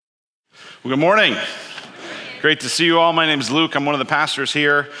Well, good morning. Great to see you all. My name is Luke. I'm one of the pastors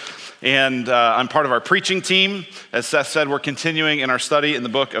here, and I'm part of our preaching team. As Seth said, we're continuing in our study in the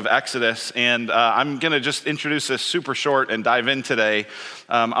book of Exodus, and I'm going to just introduce this super short and dive in today.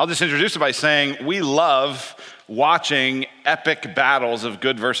 I'll just introduce it by saying we love watching epic battles of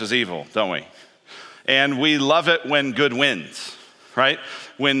good versus evil, don't we? And we love it when good wins, right?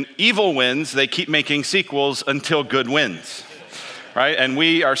 When evil wins, they keep making sequels until good wins. Right? And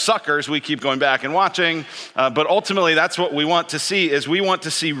we are suckers, we keep going back and watching, but ultimately that's what we want to see, is we want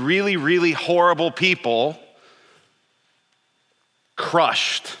to see really, really horrible people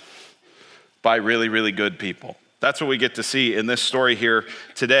crushed by really, really good people. That's what we get to see in this story here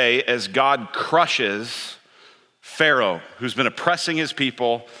today as God crushes Pharaoh, who's been oppressing his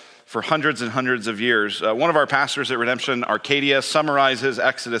people for hundreds and hundreds of years. One of our pastors at Redemption Arcadia summarizes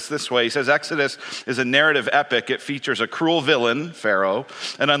Exodus this way. He says, Exodus is a narrative epic. It features a cruel villain, Pharaoh,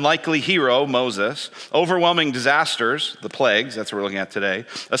 an unlikely hero, Moses, overwhelming disasters, the plagues, that's what we're looking at today,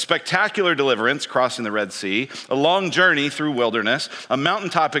 a spectacular deliverance, crossing the Red Sea, a long journey through wilderness, a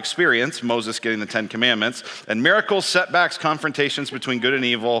mountaintop experience, Moses getting the 10 Commandments, and miracles, setbacks, confrontations between good and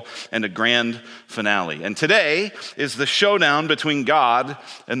evil, and a grand finale. And today is the showdown between God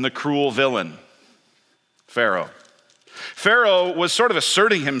and the cruel villain, Pharaoh. Pharaoh was sort of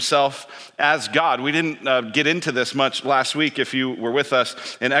asserting himself as God. We didn't get into this much last week if you were with us.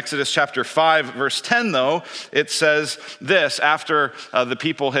 In Exodus chapter 5, verse 10, though, it says this, after the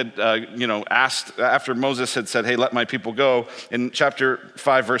people had, asked, after Moses had said, hey, let my people go. In chapter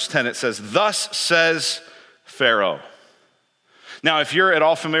 5, verse 10, it says, thus says Pharaoh. Now, if you're at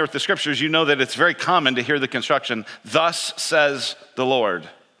all familiar with the scriptures, you know that it's very common to hear the construction, thus says the Lord.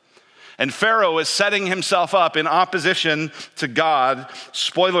 And Pharaoh is setting himself up in opposition to God.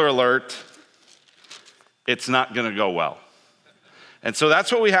 Spoiler alert, it's not going to go well. And so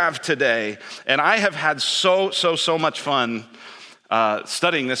that's what we have today. And I have had so much fun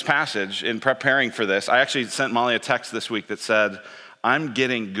studying this passage in preparing for this. I actually sent Molly a text this week that said, I'm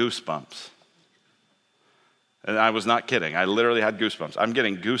getting goosebumps. And I was not kidding. I literally had goosebumps. I'm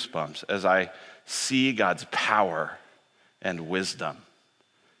getting goosebumps as I see God's power and wisdom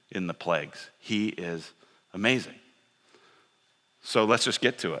in the plagues. He is amazing. So let's just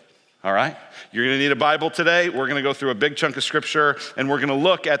get to it, all right? You're going to need a Bible today. We're going to go through a big chunk of scripture, and we're going to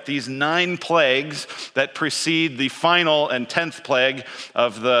look at these 9 plagues that precede the final and 10th plague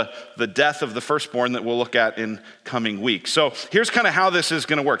of the death of the firstborn that we'll look at in coming weeks. So here's kind of how this is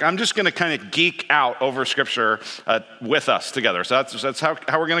going to work. I'm just going to kind of geek out over scripture with us together. So that's how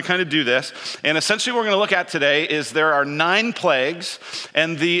we're going to kind of do this. And essentially what we're going to look at today is there are 9 plagues,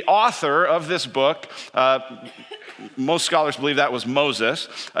 and the author of this book, most scholars believe that was Moses.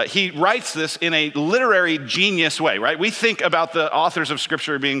 He writes this in a literary genius way, right? We think about the authors of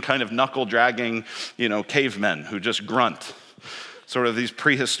scripture being kind of knuckle-dragging, cavemen who just grunt. Sort of these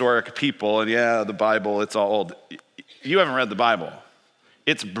prehistoric people, and yeah, the Bible, it's all old. You haven't read the Bible.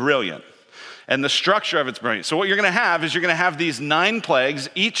 It's brilliant. And the structure of it's brilliant. So what you're going to have is you're going to have these 9 plagues,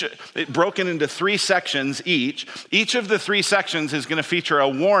 each broken into 3 sections each. Each of the 3 sections is going to feature a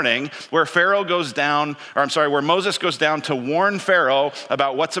warning where where Moses goes down to warn Pharaoh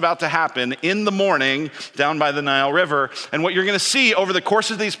about what's about to happen in the morning down by the Nile River. And what you're going to see over the course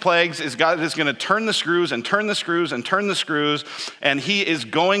of these plagues is God is going to turn the screws and turn the screws and turn the screws, and he is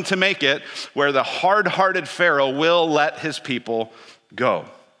going to make it where the hard-hearted Pharaoh will let his people go.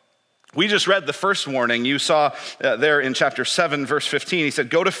 We just read the first warning. You saw there in chapter 7, verse 15. He said,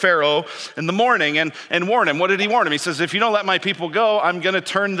 go to Pharaoh in the morning and warn him. What did he warn him? He says, if you don't let my people go, I'm going to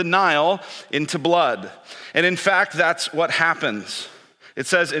turn the Nile into blood. And in fact, that's what happens. It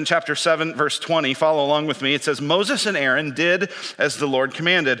says in chapter 7, verse 20, follow along with me. It says, Moses and Aaron did as the Lord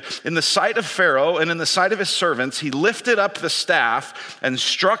commanded. In the sight of Pharaoh and in the sight of his servants, he lifted up the staff and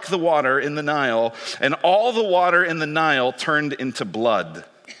struck the water in the Nile, and all the water in the Nile turned into blood.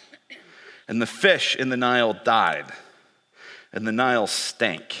 And the fish in the Nile died, and the Nile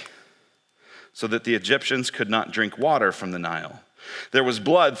stank, so that the Egyptians could not drink water from the Nile. There was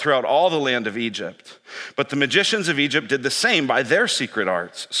blood throughout all the land of Egypt. But the magicians of Egypt did the same by their secret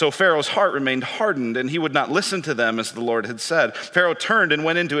arts. So Pharaoh's heart remained hardened, and he would not listen to them as the Lord had said. Pharaoh turned and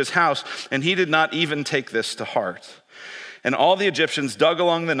went into his house, and he did not even take this to heart. And all the Egyptians dug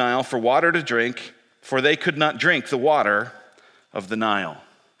along the Nile for water to drink, for they could not drink the water of the Nile.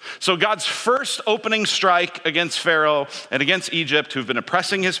 So God's first opening strike against Pharaoh and against Egypt, who've been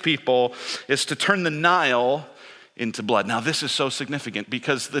oppressing his people, is to turn the Nile into blood. Now, this is so significant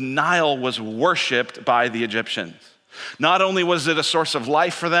because the Nile was worshipped by the Egyptians. Not only was it a source of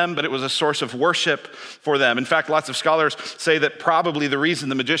life for them, but it was a source of worship for them. In fact, lots of scholars say that probably the reason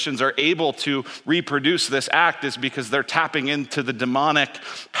the magicians are able to reproduce this act is because they're tapping into the demonic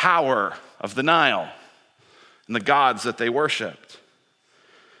power of the Nile and the gods that they worshiped.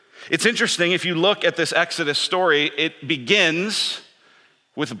 It's interesting, if you look at this Exodus story, it begins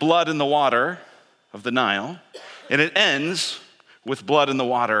with blood in the water of the Nile, and it ends with blood in the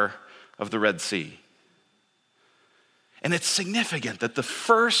water of the Red Sea. And it's significant that the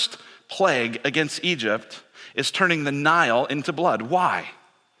first plague against Egypt is turning the Nile into blood. Why?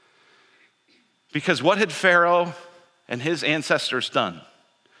 Because what had Pharaoh and his ancestors done?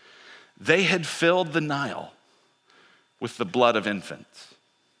 They had filled the Nile with the blood of infants.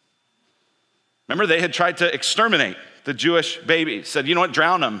 Remember, they had tried to exterminate the Jewish babies, said, you know what,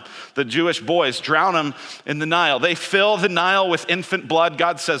 drown them. The Jewish boys, drown them in the Nile. They fill the Nile with infant blood.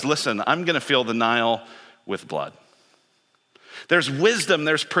 God says, listen, I'm gonna fill the Nile with blood. There's wisdom,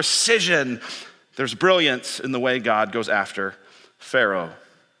 there's precision, there's brilliance in the way God goes after Pharaoh.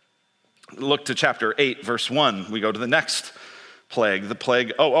 Look to chapter 8, verse 1. We go to the next plague, the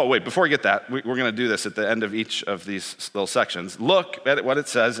plague. Wait, before we get that, we're going to do this at the end of each of these little sections. Look at what it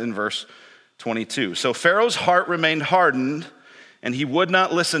says in verse 22. So Pharaoh's heart remained hardened, and he would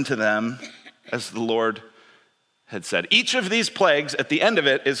not listen to them as the Lord had said. Each of these plagues, at the end of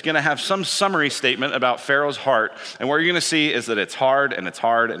it, is going to have some summary statement about Pharaoh's heart. And what you're going to see is that it's hard, and it's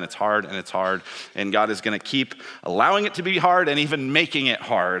hard, and it's hard, and it's hard. And God is going to keep allowing it to be hard and even making it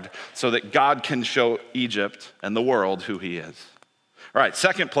hard so that God can show Egypt and the world who he is. All right,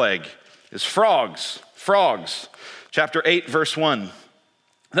 second plague is frogs. Frogs. Chapter 8, verse 1.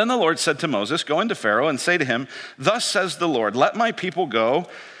 Then the Lord said to Moses, go into Pharaoh and say to him, thus says the Lord, let my people go,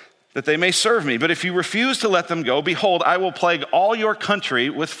 that they may serve me. But if you refuse to let them go, behold, I will plague all your country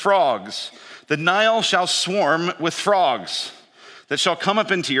with frogs. The Nile shall swarm with frogs that shall come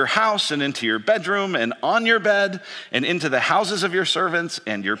up into your house and into your bedroom and on your bed and into the houses of your servants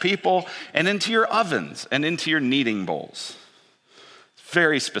and your people and into your ovens and into your kneading bowls.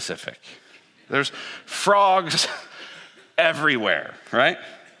 Very specific. There's frogs everywhere, right?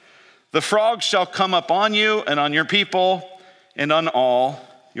 The frogs shall come up on you and on your people and on all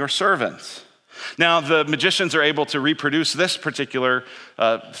your servants. Now, the magicians are able to reproduce this particular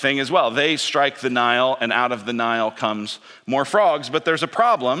thing as well. They strike the Nile, and out of the Nile comes more frogs. But there's a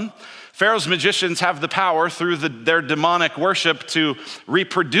problem. Pharaoh's magicians have the power through their demonic worship to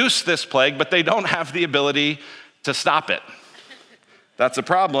reproduce this plague, but they don't have the ability to stop it. That's a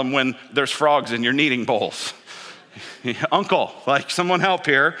problem when there's frogs in your kneading bowls. Uncle, like someone help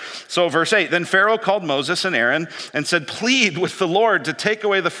here. So verse 8, then Pharaoh called Moses and Aaron and said, plead with the Lord to take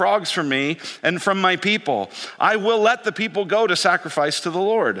away the frogs from me and from my people. I will let the people go to sacrifice to the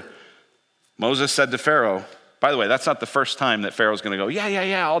Lord. Moses said to Pharaoh, by the way, that's not the first time that Pharaoh's going to go,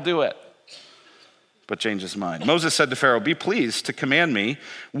 yeah, I'll do it. But changed his mind. Moses said to Pharaoh, be pleased to command me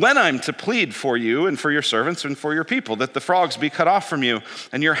when I'm to plead for you and for your servants and for your people, that the frogs be cut off from you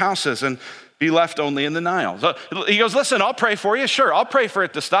and your houses and be left only in the Nile. So he goes, listen, I'll pray for you. Sure, I'll pray for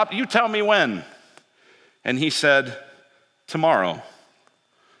it to stop. You tell me when. And he said, tomorrow.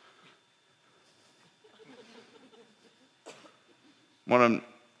 One of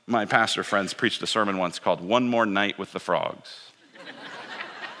my pastor friends preached a sermon once called One More Night with the Frogs.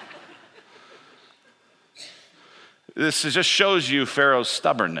 This just shows you Pharaoh's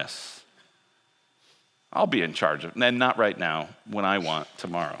stubbornness. I'll be in charge of it, and not right now, when I want,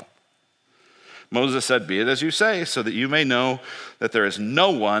 tomorrow. Moses said, be it as you say, so that you may know that there is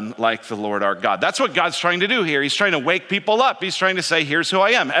no one like the Lord our God. That's what God's trying to do here. He's trying to wake people up. He's trying to say, here's who I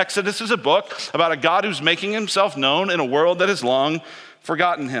am. Exodus is a book about a God who's making himself known in a world that has long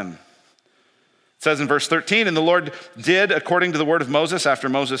forgotten him. It says in verse 13, and the Lord did according to the word of Moses after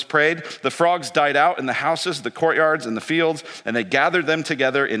Moses prayed. The frogs died out in the houses, the courtyards, and the fields, and they gathered them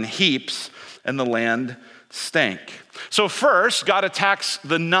together in heaps, and the land stank. So first, God attacks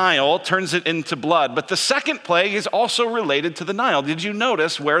the Nile, turns it into blood. But the second plague is also related to the Nile. Did you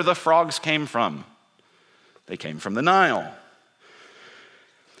notice where the frogs came from? They came from the Nile.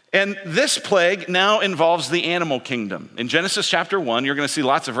 And this plague now involves the animal kingdom. In Genesis chapter 1, you're going to see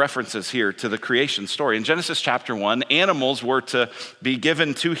lots of references here to the creation story. In Genesis chapter 1, animals were to be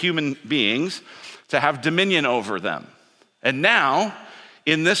given to human beings to have dominion over them. And now,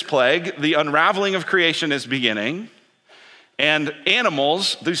 in this plague, the unraveling of creation is beginning, and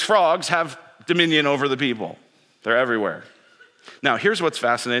animals, these frogs, have dominion over the people. They're everywhere. Now, here's what's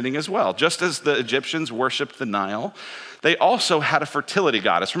fascinating as well. Just as the Egyptians worshiped the Nile, they also had a fertility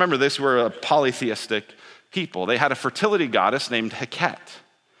goddess. Remember, these were a polytheistic people. They had a fertility goddess named Heket.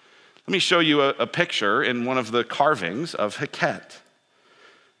 Let me show you a picture in one of the carvings of Heket.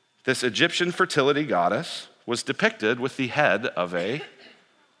 This Egyptian fertility goddess was depicted with the head of a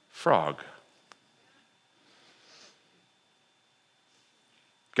frog.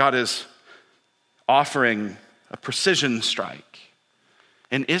 God is offering a precision strike.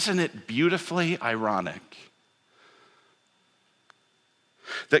 And isn't it beautifully ironic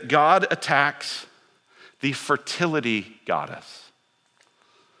that God attacks the fertility goddess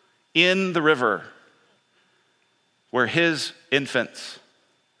in the river where his infants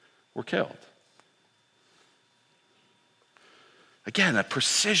were killed? Again, a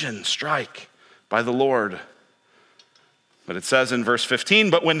precision strike by the Lord. But it says in verse 15,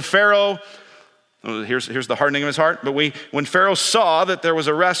 but when Pharaoh, here's the hardening of his heart, but when Pharaoh saw that there was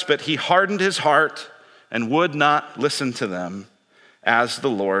a respite, he hardened his heart and would not listen to them as the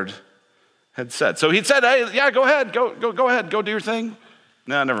Lord had said. So he'd said, hey, yeah, go ahead, go ahead, go do your thing.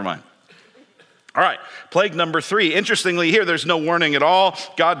 No, never mind. All right, plague number 3. Interestingly here, there's no warning at all.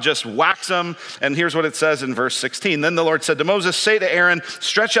 God just whacks them. And here's what it says in verse 16. Then the Lord said to Moses, say to Aaron,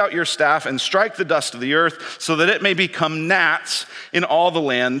 stretch out your staff and strike the dust of the earth so that it may become gnats in all the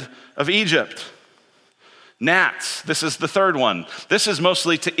land of Egypt. Gnats, this is the third one. This is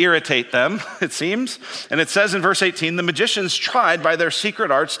mostly to irritate them, it seems. And it says in verse 18, the magicians tried by their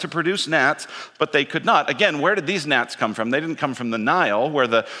secret arts to produce gnats, but they could not. Again, where did these gnats come from? They didn't come from the Nile, where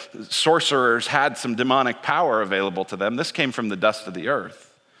the sorcerers had some demonic power available to them. This came from the dust of the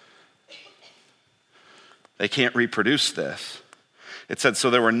earth. They can't reproduce this. It said, so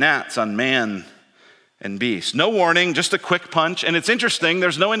there were gnats on man and beast. No warning, just a quick punch. And it's interesting,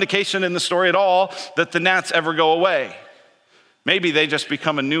 there's no indication in the story at all that the gnats ever go away. Maybe they just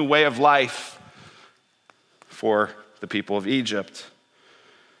become a new way of life for the people of Egypt.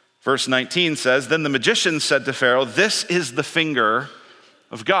 Verse 19 says, then the magicians said to Pharaoh, this is the finger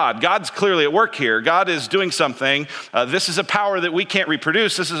of God. God's clearly at work here. God is doing something. This is a power that we can't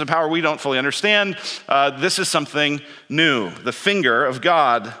reproduce. This is a power we don't fully understand. This is something new, the finger of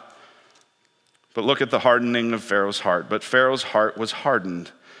God. But look at the hardening of Pharaoh's heart. But Pharaoh's heart was hardened,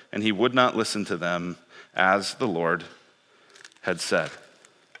 and he would not listen to them as the Lord had said.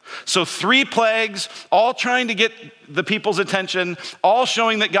 So 3 plagues, all trying to get the people's attention, all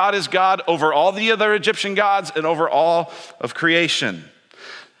showing that God is God over all the other Egyptian gods and over all of creation.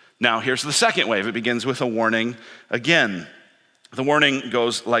 Now here's the second wave. It begins with a warning again. The warning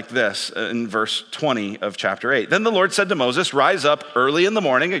goes like this in verse 20 of chapter 8. Then the Lord said to Moses, rise up early in the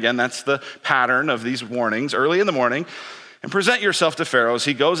morning. Again, that's the pattern of these warnings. Early in the morning, and present yourself to Pharaoh as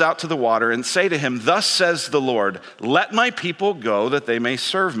he goes out to the water, and say to him, thus says the Lord, let my people go that they may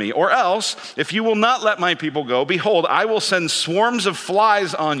serve me. Or else, if you will not let my people go, behold, I will send swarms of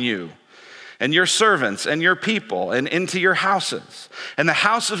flies on you and your servants and your people and into your houses. And the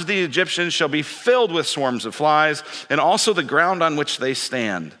house of the Egyptians shall be filled with swarms of flies, and also the ground on which they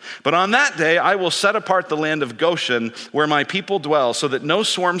stand. But on that day I will set apart the land of Goshen where my people dwell, so that no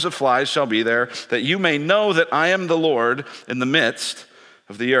swarms of flies shall be there, that you may know that I am the Lord in the midst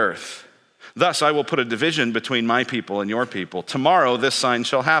of the earth. Thus I will put a division between my people and your people. Tomorrow this sign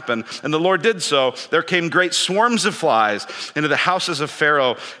shall happen. And the Lord did so. There came great swarms of flies into the houses of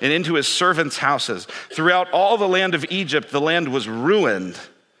Pharaoh and into his servants' houses. Throughout all the land of Egypt, the land was ruined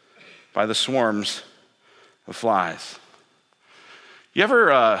by the swarms of flies. You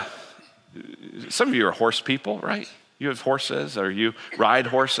ever, some of you are horse people, right? You have horses, or you ride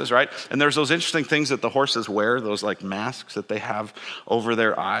horses, right? And there's those interesting things that the horses wear, those like masks that they have over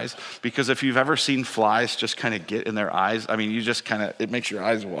their eyes. Because if you've ever seen flies just kind of get in their eyes, I mean, you just kind of, it makes your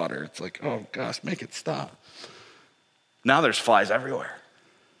eyes water. It's like, oh gosh, make it stop. Now there's flies everywhere.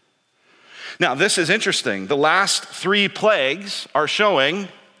 Now this is interesting. The last 3 plagues are showing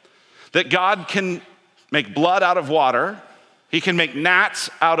that God can make blood out of water. He can make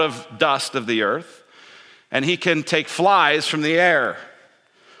gnats out of dust of the earth. And he can take flies from the air.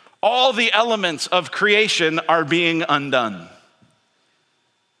 All the elements of creation are being undone.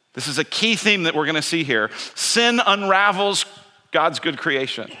 This is a key theme that we're going to see here. Sin unravels God's good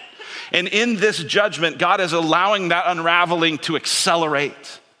creation. And in this judgment, God is allowing that unraveling to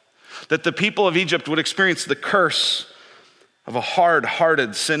accelerate. That the people of Egypt would experience the curse of a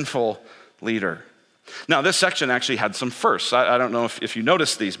hard-hearted, sinful leader. Now, this section actually had some firsts. I don't know if you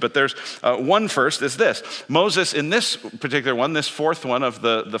noticed these, but there's one first is this. Moses, in this particular one, this 4th one of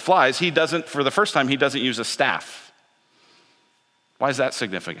the flies, he doesn't, for the first time, he doesn't use a staff. Why is that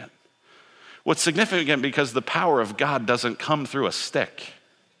significant? Well, it's significant because the power of God doesn't come through a stick.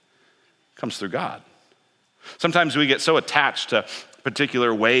 It comes through God. Sometimes we get so attached to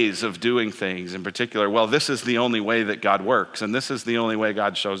particular ways of doing things, in particular, well, this is the only way that God works, and this is the only way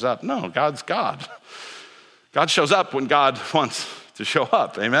God shows up. No, God's God. God shows up when God wants to show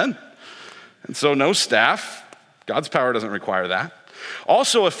up, amen? And so no staff. God's power doesn't require that.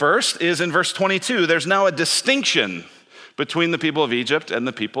 Also a first is in verse 22, there's now a distinction between the people of Egypt and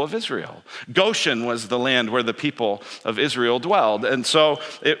the people of Israel. Goshen was the land where the people of Israel dwelled. And so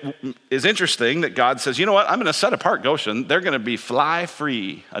it is interesting that God says, you know what, I'm going to set apart Goshen. They're going to be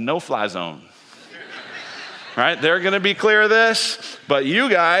fly-free, a no-fly zone. Right? They're going to be clear of this, but you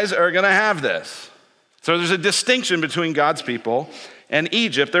guys are going to have this. So there's a distinction between God's people and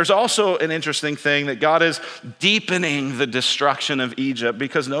Egypt. There's also an interesting thing that God is deepening the destruction of Egypt,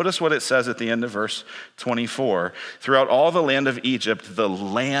 because notice what it says at the end of verse 24. Throughout all the land of Egypt, the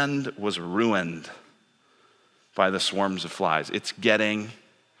land was ruined by the swarms of flies. It's getting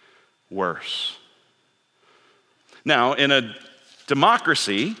worse. Now, in a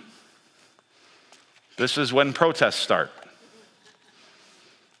democracy, this is when protests start.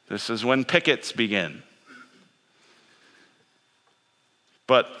 This is when pickets begin.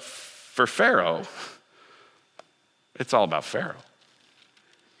 But for Pharaoh, it's all about Pharaoh.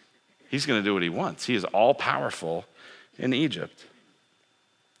 He's going to do what he wants. He is all powerful in Egypt.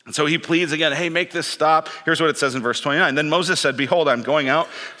 And so he pleads again, hey, make this stop. Here's what it says in verse 29. Then Moses said, behold, I'm going out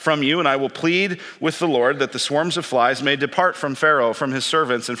from you, and I will plead with the Lord that the swarms of flies may depart from Pharaoh, from his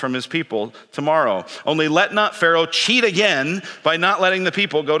servants, and from his people tomorrow. Only let not Pharaoh cheat again by not letting the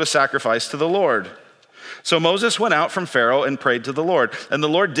people go to sacrifice to the Lord. So Moses went out from Pharaoh and prayed to the Lord. And the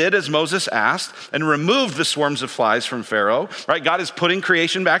Lord did as Moses asked and removed the swarms of flies from Pharaoh. Right? God is putting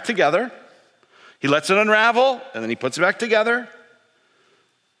creation back together. He lets it unravel, and then he puts it back together.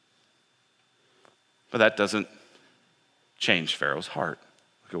 But that doesn't change Pharaoh's heart.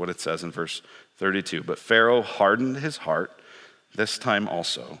 Look at what it says in verse 32. But Pharaoh hardened his heart this time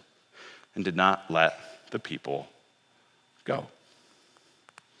also and did not let the people go.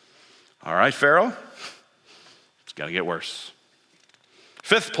 All right, Pharaoh. It's going to get worse.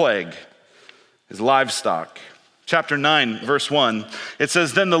 Fifth plague is livestock. Chapter 9, verse 1, it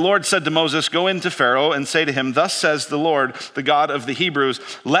says, then the Lord said to Moses, go into Pharaoh and say to him, thus says the Lord, the God of the Hebrews,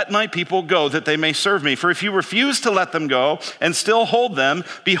 let my people go that they may serve me. For if you refuse to let them go and still hold them,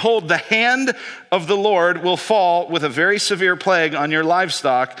 behold, the hand of the Lord will fall with a very severe plague on your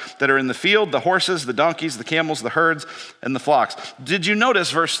livestock that are in the field, the horses, the donkeys, the camels, the herds, and the flocks. Did you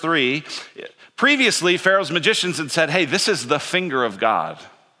notice verse 3? Previously, Pharaoh's magicians had said, hey, this is the finger of God.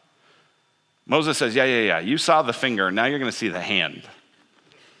 Moses says, yeah. You saw the finger. Now you're going to see the hand.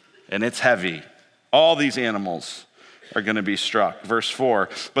 And it's heavy. All these animals are going to be struck. Verse 4,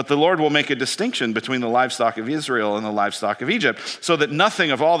 but the Lord will make a distinction between the livestock of Israel and the livestock of Egypt, so that nothing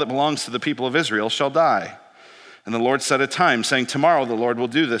of all that belongs to the people of Israel shall die. And the Lord set a time, saying, tomorrow the Lord will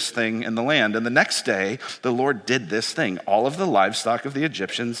do this thing in the land. And the next day, the Lord did this thing. All of the livestock of the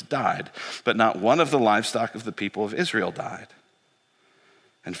Egyptians died, but not one of the livestock of the people of Israel died.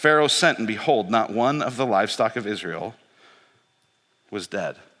 And Pharaoh sent, and behold, not one of the livestock of Israel was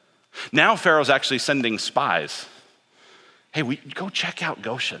dead. Now Pharaoh's actually sending spies. Hey, go check out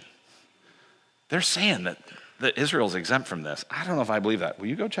Goshen. They're saying that Israel's exempt from this. I don't know if I believe that. Will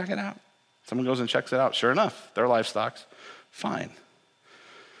you go check it out? Someone goes and checks it out. Sure enough, their livestock's fine.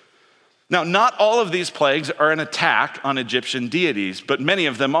 Now, not all of these plagues are an attack on Egyptian deities, but many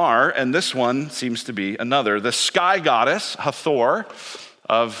of them are, and this one seems to be another. The sky goddess, Hathor,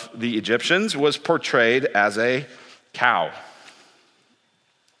 of the Egyptians was portrayed as a cow.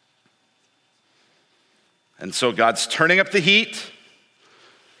 And so God's turning up the heat.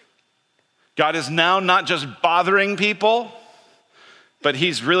 God is now not just bothering people, but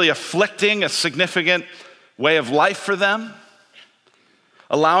he's really afflicting a significant way of life for them,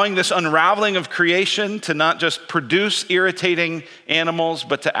 allowing this unraveling of creation to not just produce irritating animals,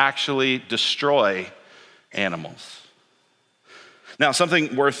 but to actually destroy animals. Now,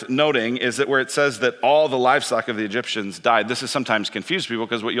 something worth noting is that where it says that all the livestock of the Egyptians died, this has sometimes confused people,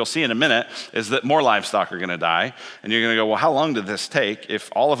 because what you'll see in a minute is that more livestock are going to die. And you're going to go, well, how long did this take if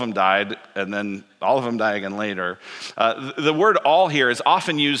all of them died and then all of them die again later? The word all here is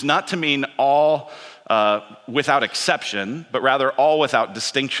often used not to mean all without exception, but rather all without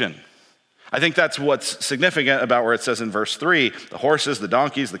distinction. I think that's what's significant about where it says in verse 3, the horses, the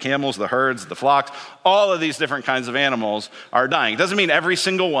donkeys, the camels, the herds, the flocks, all of these different kinds of animals are dying. It doesn't mean every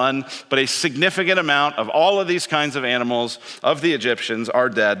single one, but a significant amount of all of these kinds of animals of the Egyptians are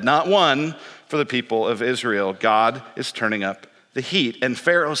dead. Not one for the people of Israel. God is turning up the heat, and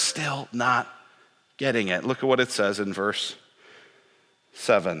Pharaoh's still not getting it. Look at what it says in verse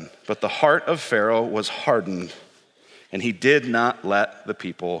 7. But the heart of Pharaoh was hardened. and he did not let the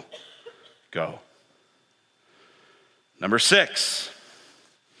people go. Number 6,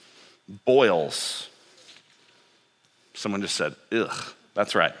 boils. Someone just said, ugh.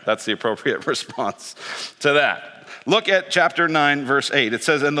 That's right. That's the appropriate response to that. Look at chapter 9, verse 8. It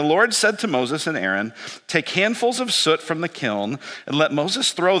says, and the Lord said to Moses and Aaron, take handfuls of soot from the kiln and let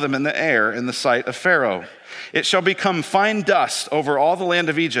Moses throw them in the air in the sight of Pharaoh. It shall become fine dust over all the land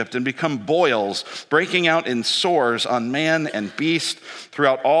of Egypt and become boils, breaking out in sores on man and beast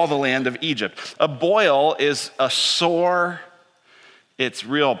throughout all the land of Egypt. A boil is a sore. It's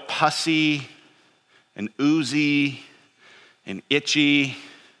real pussy and oozy and itchy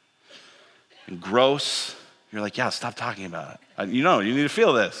and gross. You're like, yeah, stop talking about it. You need to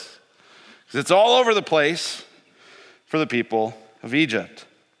feel this. Because it's all over the place for the people of Egypt.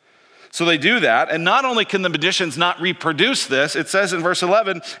 So they do that, and not only can the magicians not reproduce this, it says in verse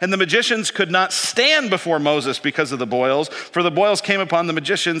 11, and the magicians could not stand before Moses because of the boils, for the boils came upon the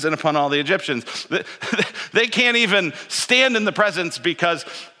magicians and upon all the Egyptians. They can't even stand in the presence because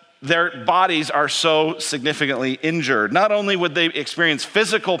their bodies are so significantly injured. Not only would they experience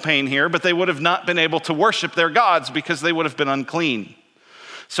physical pain here, but they would have not been able to worship their gods because they would have been unclean.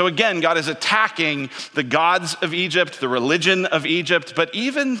 So again, God is attacking the gods of Egypt, the religion of Egypt, but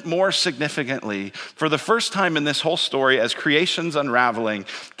even more significantly, for the first time in this whole story, as creation's unraveling,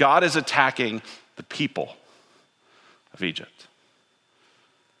 God is attacking the people of Egypt,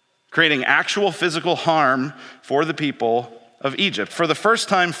 creating actual physical harm for the people of Egypt. For the first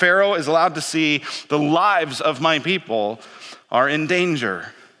time, Pharaoh is allowed to see the lives of my people are in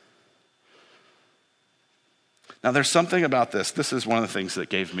danger. Now, there's something about this. This is one of the things that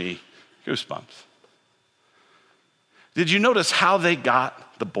gave me goosebumps. Did you notice how they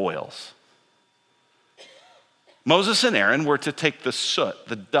got the boils? Moses and Aaron were to take the soot,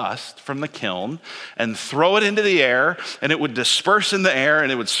 the dust from the kiln, and throw it into the air, and it would disperse in the air,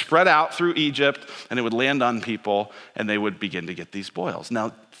 and it would spread out through Egypt, and it would land on people, and they would begin to get these boils.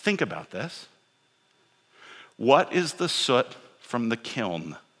 Now, think about this. What is the soot from the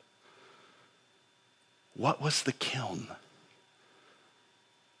kiln? What was the kiln?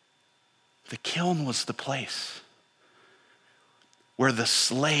 The kiln was the place where the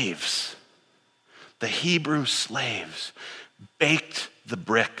slaves, the Hebrew slaves, baked the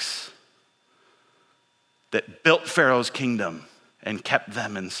bricks that built Pharaoh's kingdom and kept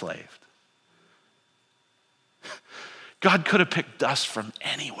them enslaved. God could have picked dust from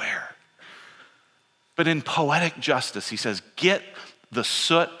anywhere. But in poetic justice, he says, get the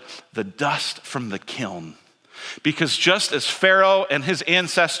soot, the dust from the kiln. Because just as Pharaoh and his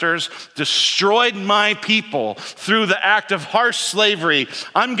ancestors destroyed my people through the act of harsh slavery,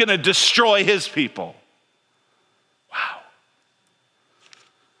 I'm going to destroy his people. Wow.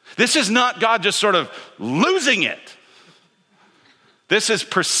 This is not God just sort of losing it. This is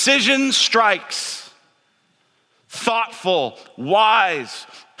precision strikes. Thoughtful, wise,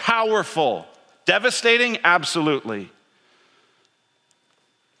 powerful, devastating, absolutely.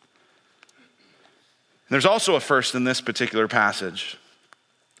 There's also a first in this particular passage,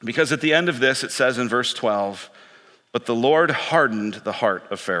 because at the end of this, it says in verse 12, but the Lord hardened the heart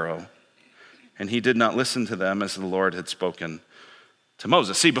of Pharaoh, and he did not listen to them as the Lord had spoken to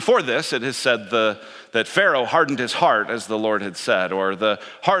Moses. See, before this, it has said that Pharaoh hardened his heart as the Lord had said, or the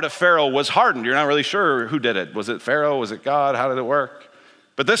heart of Pharaoh was hardened. You're not really sure who did it. Was it Pharaoh? Was it God? How did it work?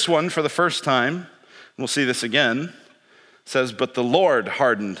 But this one, for the first time, we'll see this again, says, but the Lord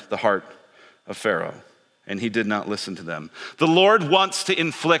hardened the heart of Pharaoh, and he did not listen to them. The Lord wants to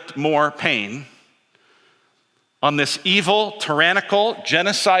inflict more pain on this evil, tyrannical,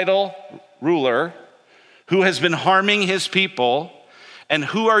 genocidal ruler who has been harming his people. And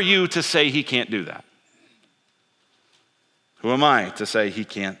who are you to say he can't do that? Who am I to say he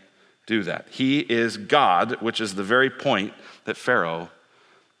can't do that? He is God, which is the very point that Pharaoh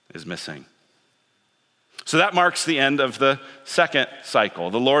is missing. So that marks the end of the second cycle.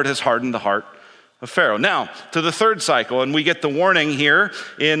 The Lord has hardened the heart of Pharaoh. Now, to the third cycle, and we get the warning here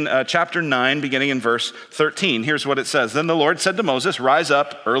in chapter 9, beginning in verse 13. Here's what it says. Then the Lord said to Moses, rise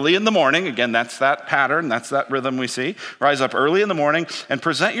up early in the morning. Again, that's that pattern, that's that rhythm we see. Rise up early in the morning and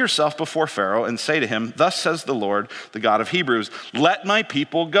present yourself before Pharaoh and say to him, thus says the Lord, the God of Hebrews, let my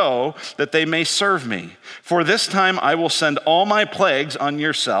people go that they may serve me. For this time I will send all my plagues on you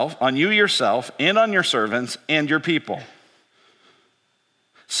yourself, and on your servants and your people,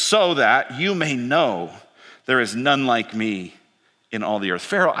 so that you may know there is none like me in all the earth.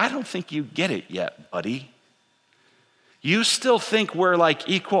 Pharaoh, I don't think you get it yet, buddy. You still think we're like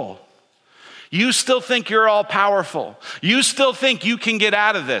equal. You still think you're all powerful. You still think you can get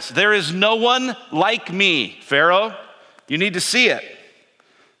out of this. There is no one like me, Pharaoh. You need to see it.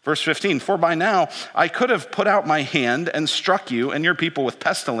 Verse 15, for by now I could have put out my hand and struck you and your people with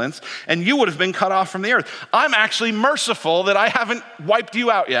pestilence, and you would have been cut off from the earth. I'm actually merciful that I haven't wiped you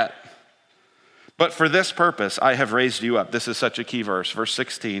out yet. But for this purpose I have raised you up. This is such a key verse, verse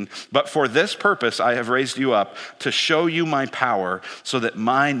 16. But for this purpose I have raised you up, to show you my power, so that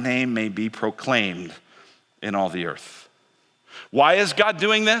my name may be proclaimed in all the earth. Why is God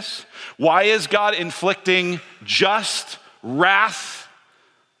doing this? Why is God inflicting just wrath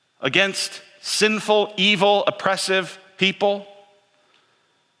against sinful, evil, oppressive people?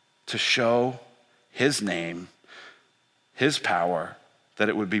 To show his name, his power, that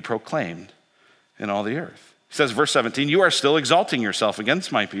it would be proclaimed in all the earth. He says, verse 17, you are still exalting yourself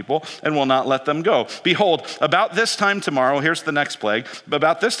against my people and will not let them go. Behold, about this time tomorrow, here's the next plague,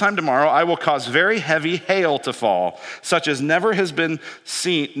 about this time tomorrow I will cause very heavy hail to fall, such as never been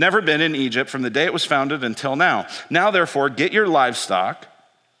in Egypt from the day it was founded until now. Now therefore, get your livestock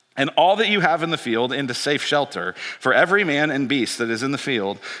and all that you have in the field into safe shelter, for every man and beast that is in the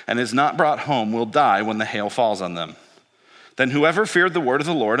field and is not brought home will die when the hail falls on them. Then whoever feared the word of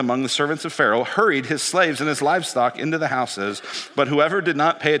the Lord among the servants of Pharaoh hurried his slaves and his livestock into the houses, but whoever did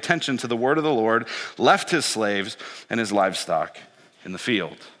not pay attention to the word of the Lord left his slaves and his livestock in the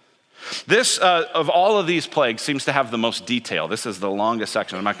field. This, of all of these plagues, seems to have the most detail. This is the longest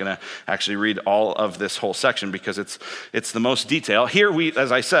section. I'm not going to actually read all of this whole section because it's the most detail. Here,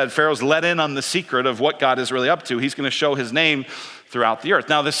 as I said, Pharaoh's let in on the secret of what God is really up to. He's going to show his name throughout the earth.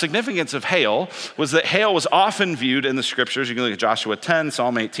 Now, the significance of hail was that hail was often viewed in the scriptures. You can look at Joshua 10,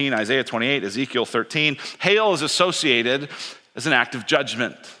 Psalm 18, Isaiah 28, Ezekiel 13. Hail is associated as an act of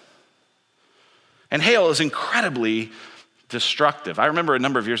judgment. And hail is incredibly destructive. I remember a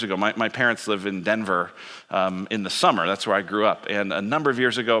number of years ago, my parents live in Denver in the summer. That's where I grew up. And a number of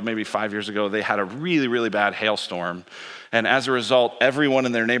years ago, maybe 5 years ago, they had a really, really bad hailstorm. And as a result, everyone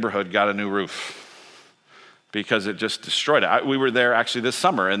in their neighborhood got a new roof because it just destroyed it. We were there actually this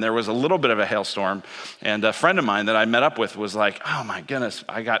summer, and there was a little bit of a hailstorm. And a friend of mine that I met up with was like, oh my goodness,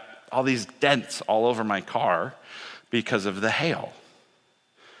 I got all these dents all over my car because of the hail.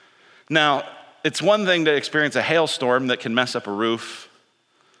 Now, it's one thing to experience a hailstorm that can mess up a roof,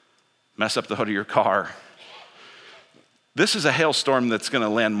 mess up the hood of your car. This is a hailstorm that's going to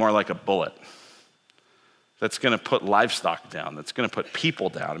land more like a bullet, that's going to put livestock down, that's going to put people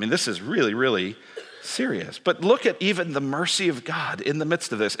down. I mean, this is really, really serious. But look at even the mercy of God in the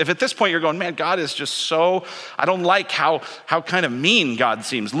midst of this. If at this point you're going, man, God is just so, I don't like how kind of mean God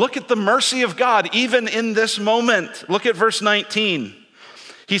seems. Look at the mercy of God even in this moment. Look at verse 19.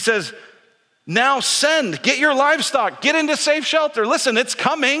 He says, now send, get your livestock, get into safe shelter. Listen, it's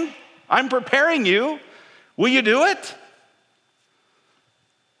coming. I'm preparing you. Will you do it?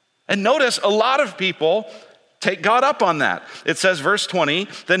 And notice a lot of people take God up on that. It says, verse 20,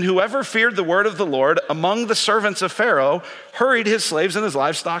 then whoever feared the word of the Lord among the servants of Pharaoh hurried his slaves and his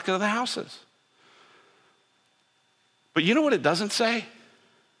livestock into the houses. But you know what it doesn't say?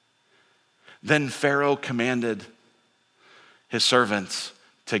 Then Pharaoh commanded his servants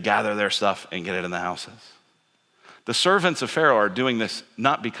to gather their stuff and get it in the houses. The servants of Pharaoh are doing this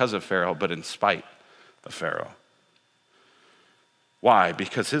not because of Pharaoh, but in spite of Pharaoh. Why?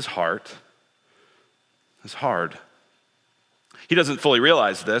 Because his heart is hard. He doesn't fully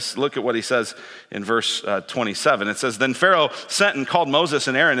realize this. Look at what he says in verse 27. It says, then Pharaoh sent and called Moses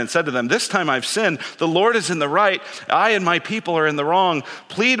and Aaron and said to them, this time I've sinned. The Lord is in the right. I and my people are in the wrong.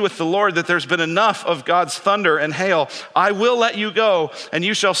 Plead with the Lord that there's been enough of God's thunder and hail. I will let you go and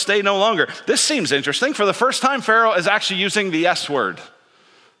you shall stay no longer. This seems interesting. For the first time, Pharaoh is actually using the S word.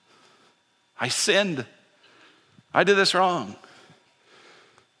 I sinned. I did this wrong.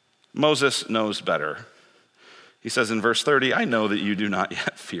 Moses knows better. He says in verse 30, I know that you do not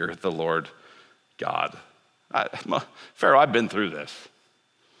yet fear the Lord God. Pharaoh, I've been through this.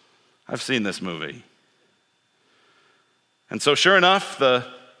 I've seen this movie. And so sure enough, the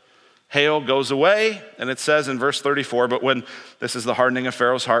hail goes away, and it says in verse 34, this is the hardening of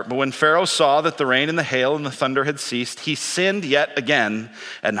Pharaoh's heart, but when Pharaoh saw that the rain and the hail and the thunder had ceased, he sinned yet again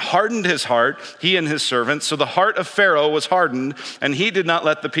and hardened his heart, he and his servants. So the heart of Pharaoh was hardened, and he did not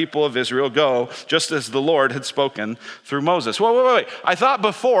let the people of Israel go, just as the Lord had spoken through Moses. Wait. I thought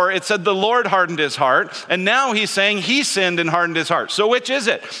before it said the Lord hardened his heart, and now he's saying he sinned and hardened his heart. So which is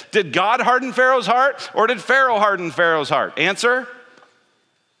it? Did God harden Pharaoh's heart, or did Pharaoh harden Pharaoh's heart? Answer?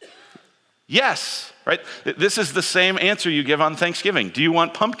 Yes, right? This is the same answer you give on Thanksgiving. Do you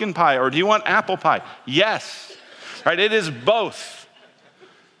want pumpkin pie or do you want apple pie? Yes, right? It is both.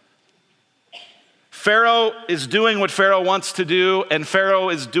 Pharaoh is doing what Pharaoh wants to do, and Pharaoh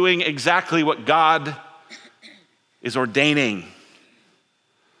is doing exactly what God is ordaining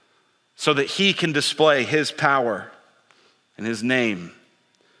so that he can display his power and his name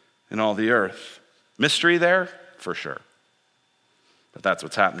in all the earth. Mystery there? For sure. But that's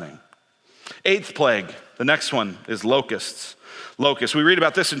what's happening. Eighth plague, the next one is locusts. Locusts. We read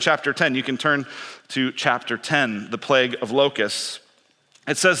about this in chapter 10. You can turn to chapter 10, the plague of locusts.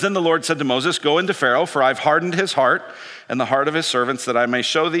 It says, "Then the Lord said to Moses, go into Pharaoh, for I've hardened his heart and the heart of his servants, that I may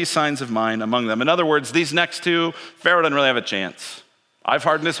show these signs of mine among them." In other words, these next two, Pharaoh doesn't really have a chance. I've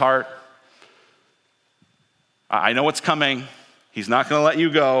hardened his heart. I know what's coming. He's not going to let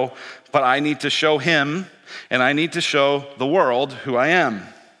you go, but I need to show him, and I need to show the world who I am.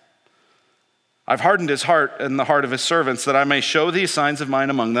 I've hardened his heart and the heart of his servants, that I may show these signs of mine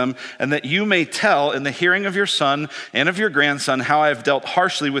among them, and that you may tell in the hearing of your son and of your grandson how I have dealt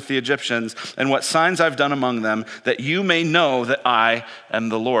harshly with the Egyptians and what signs I've done among them, that you may know that I am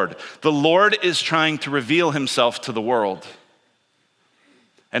the Lord. The Lord is trying to reveal himself to the world.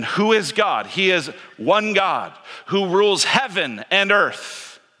 And who is God? He is one God who rules heaven and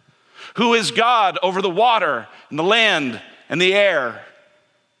earth, who is God over the water and the land and the air.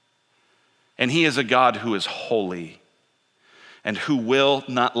 And he is a God who is holy and who will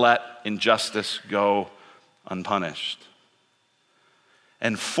not let injustice go unpunished.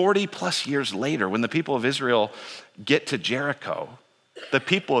 And 40 plus years later, when the people of Israel get to Jericho, the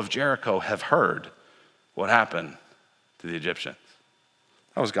people of Jericho have heard what happened to the Egyptians.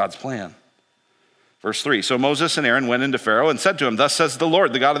 That was God's plan. Verse 3, "So Moses and Aaron went into Pharaoh and said to him, 'Thus says the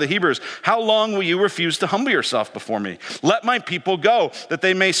Lord, the God of the Hebrews, how long will you refuse to humble yourself before me? Let my people go, that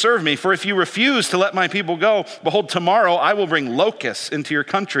they may serve me. For if you refuse to let my people go, behold, tomorrow I will bring locusts into your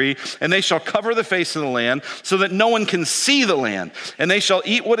country, and they shall cover the face of the land, so that no one can see the land. And they shall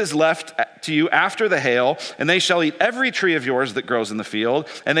eat what is left to you after the hail, and they shall eat every tree of yours that grows in the field,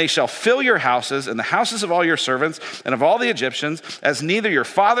 and they shall fill your houses and the houses of all your servants and of all the Egyptians, as neither your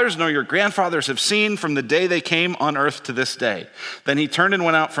fathers nor your grandfathers have seen from the day they came on earth to this day.' Then he turned and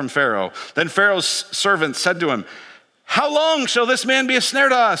went out from Pharaoh. Then Pharaoh's servants said to him, 'How long shall this man be a snare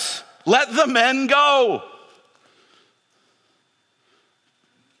to us? Let the men go.'"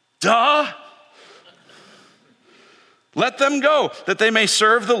 Duh. "Let them go, that they may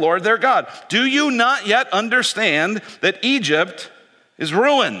serve the Lord their God. Do you not yet understand that Egypt is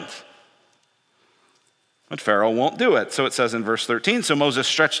ruined?" But Pharaoh won't do it. So it says in verse 13, "So Moses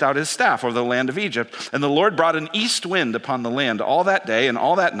stretched out his staff over the land of Egypt, and the Lord brought an east wind upon the land all that day and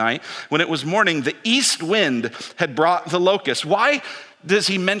all that night. When it was morning, the east wind had brought the locusts." Why does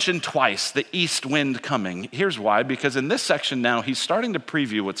he mention twice the east wind coming? Here's why. Because in this section now, he's starting to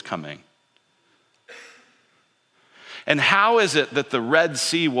preview what's coming. And how is it that the Red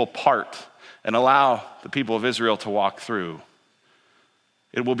Sea will part and allow the people of Israel to walk through?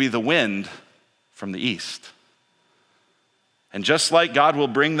 It will be the wind from the east. And just like God will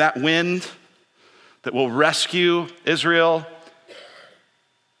bring that wind that will rescue Israel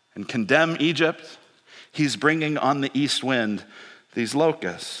and condemn Egypt, he's bringing on the east wind these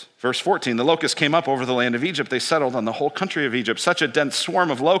locusts. Verse 14, "The locusts came up over the land of Egypt. They settled on the whole country of Egypt, such a dense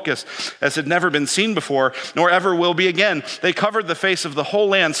swarm of locusts as had never been seen before, nor ever will be again. They covered the face of the whole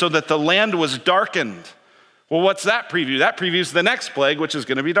land so that the land was darkened." Well, what's that preview? That previews the next plague, which is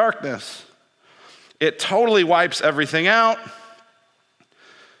going to be darkness. It totally wipes everything out.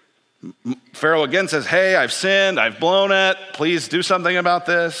 Pharaoh again says, "Hey, I've sinned, I've blown it. Please do something about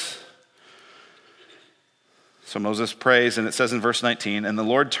this." So Moses prays, and it says in verse 19, "And the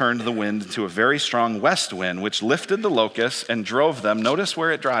Lord turned the wind into a very strong west wind, which lifted the locusts and drove them," notice where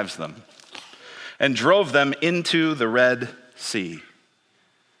it drives them, "and drove them into the Red Sea."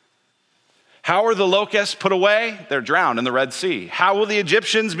 How are the locusts put away? They're drowned in the Red Sea. How will the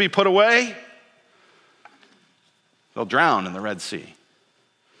Egyptians be put away? They'll drown in the Red Sea.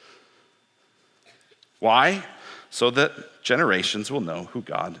 Why? So that generations will know who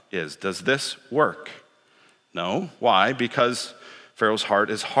God is. Does this work? No. Why? Because Pharaoh's heart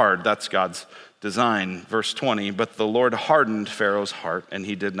is hard. That's God's design. Verse 20, "But the Lord hardened Pharaoh's heart, and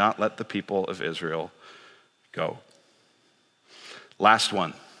he did not let the people of Israel go." Last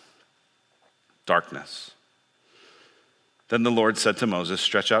one, darkness. "Then the Lord said to Moses,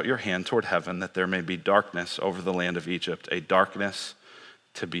 'Stretch out your hand toward heaven, that there may be darkness over the land of Egypt, a darkness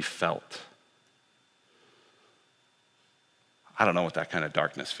to be felt.'" I don't know what that kind of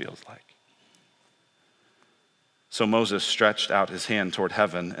darkness feels like. "So Moses stretched out his hand toward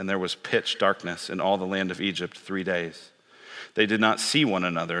heaven, and there was pitch darkness in all the land of Egypt 3 days. They did not see one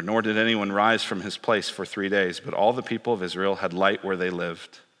another, nor did anyone rise from his place for 3 days, but all the people of Israel had light where they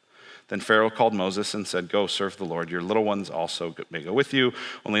lived. Then Pharaoh called Moses and said, "Go, serve the Lord. Your little ones also may go with you.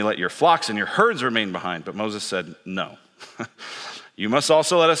 Only let your flocks and your herds remain behind." But Moses said, "No. You must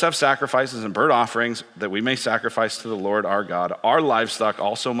also let us have sacrifices and burnt offerings that we may sacrifice to the Lord our God. Our livestock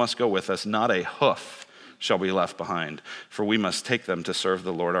also must go with us. Not a hoof shall be left behind, for we must take them to serve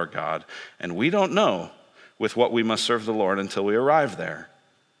the Lord our God. And we don't know with what we must serve the Lord until we arrive there."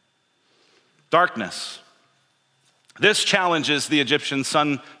 Darkness. This challenges the Egyptian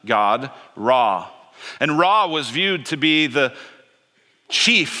sun god, Ra. And Ra was viewed to be the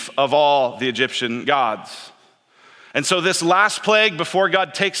chief of all the Egyptian gods. And so this last plague before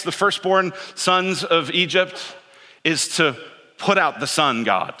God takes the firstborn sons of Egypt is to put out the sun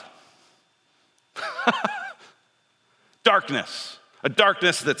god. Darkness. A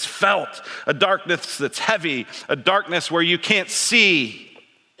darkness that's felt, a darkness that's heavy, a darkness where you can't see.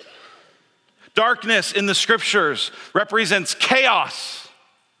 Darkness in the scriptures represents chaos.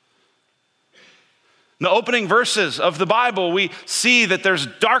 In the opening verses of the Bible, we see that there's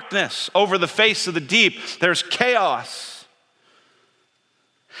darkness over the face of the deep. There's chaos.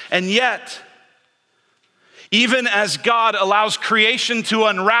 And yet, even as God allows creation to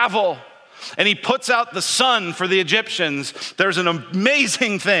unravel, and he puts out the sun for the Egyptians, there's an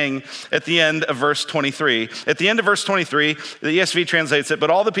amazing thing at the end of verse 23. At the end of verse 23, the ESV translates it, "But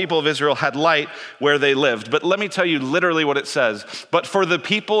all the people of Israel had light where they lived." But let me tell you literally what it says. But for the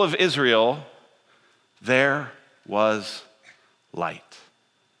people of Israel, there was light.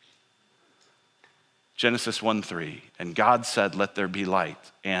 Genesis 1:3, "And God said, let there be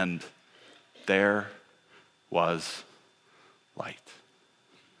light, and there was light."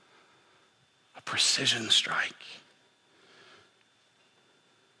 Precision strike.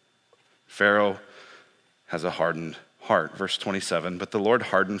 Pharaoh has a hardened heart. Verse 27, "But the Lord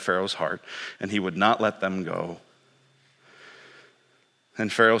hardened Pharaoh's heart, and he would not let them go.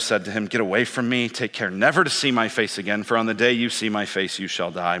 And Pharaoh said to him, 'Get away from me. Take care never to see my face again, for on the day you see my face, you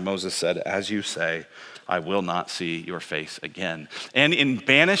shall die.' Moses said, 'As you say, I will not see your face again.'" And in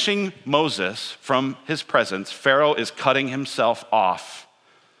banishing Moses from his presence, Pharaoh is cutting himself off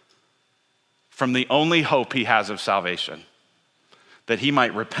from the only hope he has of salvation, that he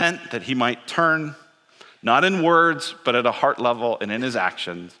might repent, that he might turn, not in words, but at a heart level and in his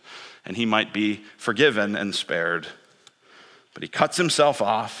actions, and he might be forgiven and spared. But he cuts himself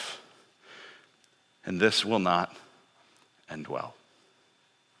off, and this will not end well.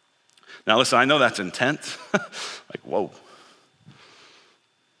 Now listen, I know that's intense. Like, whoa.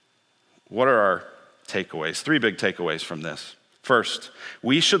 What are our takeaways? 3 big takeaways from this. First,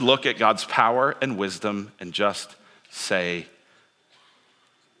 we should look at God's power and wisdom and just say,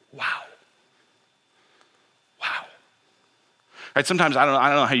 wow. Wow. Right? Sometimes I don't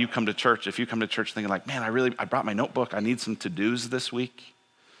know how you come to church. If you come to church thinking like, man, I brought my notebook. I need some to-dos this week.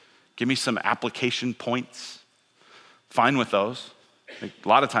 Give me some application points. Fine with those. A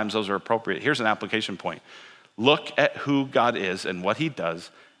lot of times those are appropriate. Here's an application point. Look at who God is and what he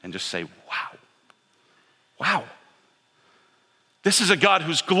does and just say, wow. Wow. This is a God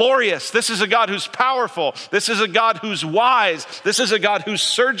who's glorious. This is a God who's powerful. This is a God who's wise. This is a God who's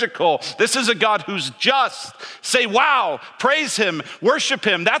surgical. This is a God who's just. Say, wow, praise him, worship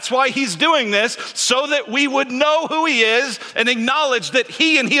him. That's why he's doing this, so that we would know who he is and acknowledge that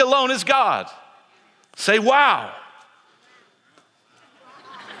he and he alone is God. Say, wow.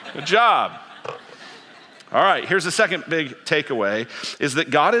 Good job. All right, here's the second big takeaway, is that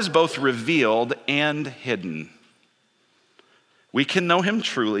God is both revealed and hidden. We can know him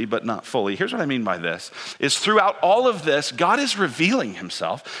truly, but not fully. Here's what I mean by this, is throughout all of this, God is revealing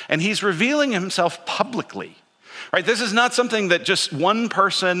himself, and he's revealing himself publicly. Right? This is not something that just one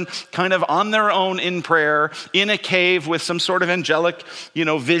person kind of on their own in prayer, in a cave with some sort of angelic,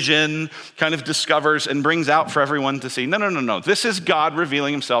 vision kind of discovers and brings out for everyone to see. No. This is God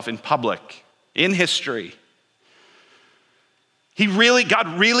revealing himself in public, in history.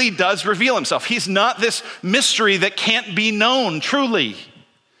 God really does reveal himself. He's not this mystery that can't be known truly,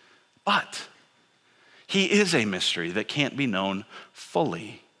 but he is a mystery that can't be known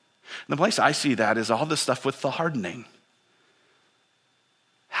fully. And the place I see that is all the stuff with the hardening.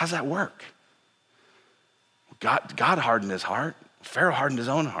 How's that work? God hardened his heart. Pharaoh hardened his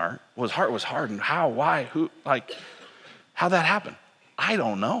own heart. Well, his heart was hardened. How? Why? Who? How'd that happen? I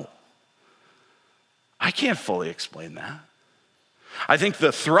don't know. I can't fully explain that. I think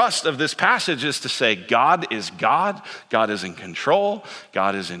the thrust of this passage is to say God is God, God is in control,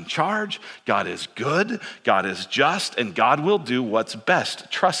 God is in charge, God is good, God is just, and God will do what's best.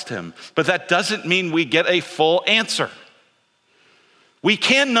 Trust him. But that doesn't mean we get a full answer. We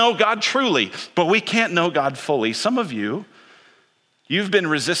can know God truly, but we can't know God fully. Some of you You've been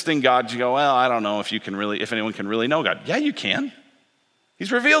resisting God. You go, well, I don't know if anyone can really know God. Yeah, you can.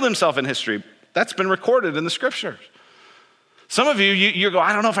 He's revealed himself in history. That's been recorded in the scriptures. Some of you go,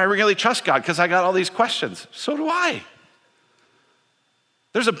 I don't know if I really trust God because I got all these questions. So do I.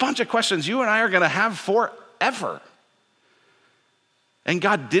 There's a bunch of questions you and I are going to have forever. And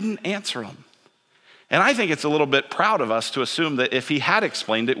God didn't answer them. And I think it's a little bit proud of us to assume that if he had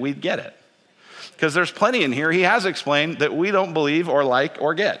explained it, we'd get it. Because there's plenty in here he has explained that we don't believe or like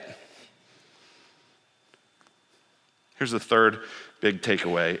or get. Here's the third big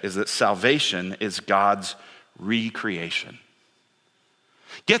takeaway, is that salvation is God's recreation.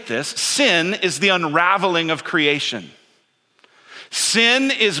 Get this, sin is the unraveling of creation.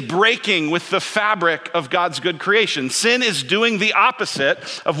 Sin is breaking with the fabric of God's good creation. Sin is doing the opposite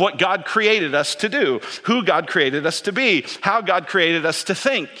of what God created us to do, who God created us to be, how God created us to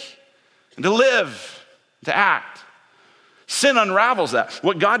think, and to live, to act. Sin unravels that.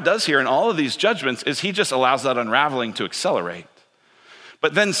 What God does here in all of these judgments is he just allows that unraveling to accelerate.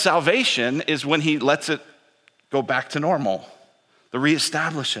 But then salvation is when he lets it go back to normal, the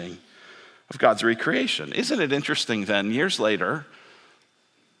reestablishing of God's recreation. Isn't it interesting then, years later,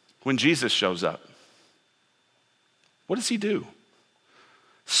 when Jesus shows up, what does he do?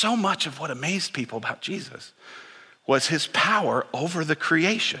 So much of what amazed people about Jesus was his power over the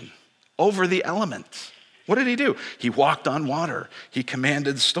creation, over the elements. What did he do? He walked on water. He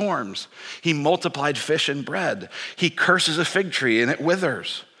commanded storms. He multiplied fish and bread. He curses a fig tree and it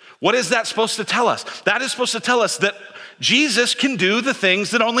withers. What is that supposed to tell us? That is supposed to tell us that Jesus can do the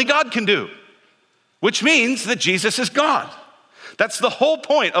things that only God can do, which means that Jesus is God. That's the whole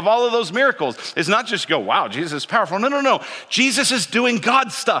point of all of those miracles, is not just go, wow, Jesus is powerful. No. Jesus is doing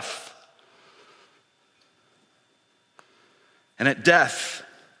God stuff. And at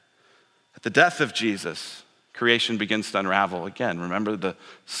the death of Jesus, creation begins to unravel again. Remember, the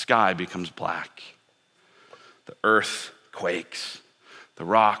sky becomes black. The earth quakes. The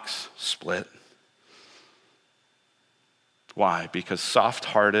rocks split. Why? Because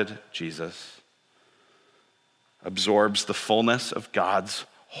soft-hearted Jesus absorbs the fullness of God's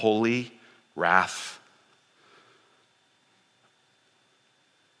holy wrath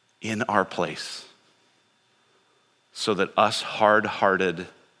in our place so that us hard-hearted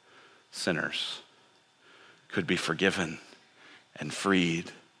sinners could be forgiven and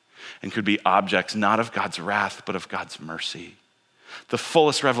freed and could be objects not of God's wrath but of God's mercy. The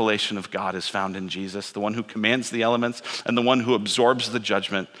fullest revelation of God is found in Jesus, the one who commands the elements and the one who absorbs the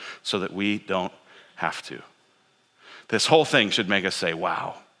judgment so that we don't have to. This whole thing should make us say,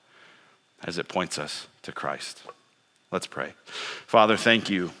 wow, as it points us to Christ. Let's pray. Father, thank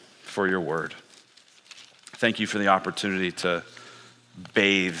you for your word. Thank you for the opportunity to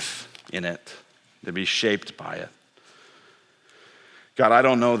bathe in it, to be shaped by it. God, I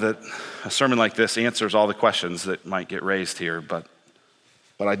don't know that a sermon like this answers all the questions that might get raised here, but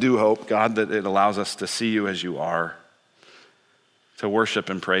I do hope, God, that it allows us to see you as you are, to worship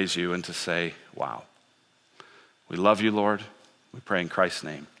and praise you, and to say, wow. We love you, Lord. We pray in Christ's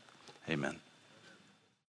name. Amen.